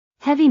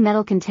Heavy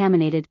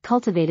metal-contaminated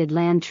cultivated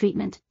land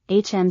treatment,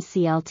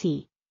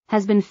 HMCLT,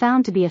 has been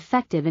found to be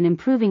effective in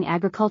improving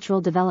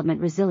agricultural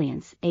development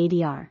resilience,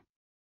 ADR.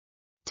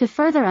 To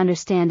further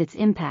understand its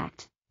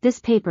impact, this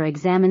paper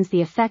examines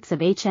the effects of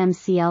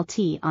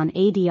HMCLT on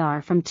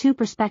ADR from two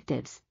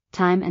perspectives,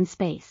 time and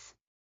space.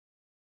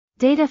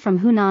 Data from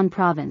Hunan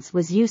province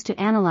was used to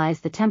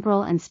analyze the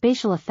temporal and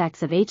spatial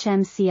effects of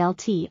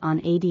HMCLT on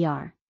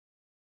ADR.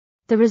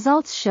 The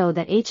results show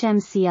that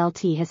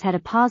HMCLT has had a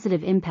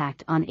positive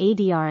impact on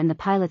ADR in the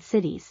pilot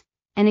cities,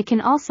 and it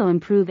can also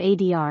improve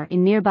ADR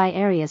in nearby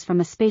areas from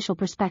a spatial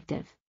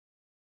perspective.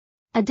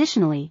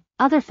 Additionally,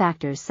 other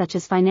factors such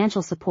as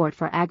financial support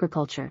for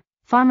agriculture,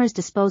 farmers'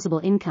 disposable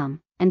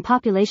income, and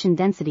population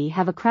density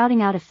have a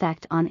crowding out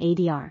effect on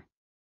ADR.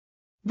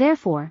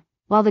 Therefore,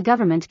 while the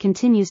government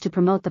continues to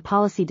promote the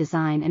policy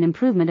design and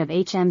improvement of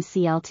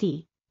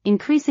HMCLT,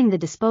 increasing the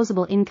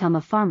disposable income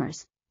of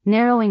farmers,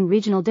 narrowing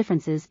regional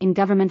differences in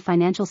government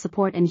financial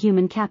support and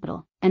human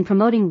capital, and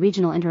promoting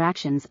regional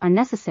interactions are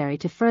necessary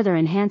to further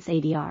enhance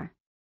ADR.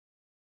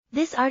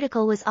 This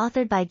article was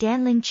authored by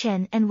Danling,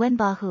 Chen, and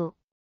Wenbo.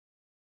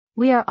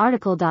 We are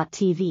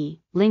RTCLTV,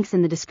 links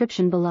in the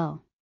description below.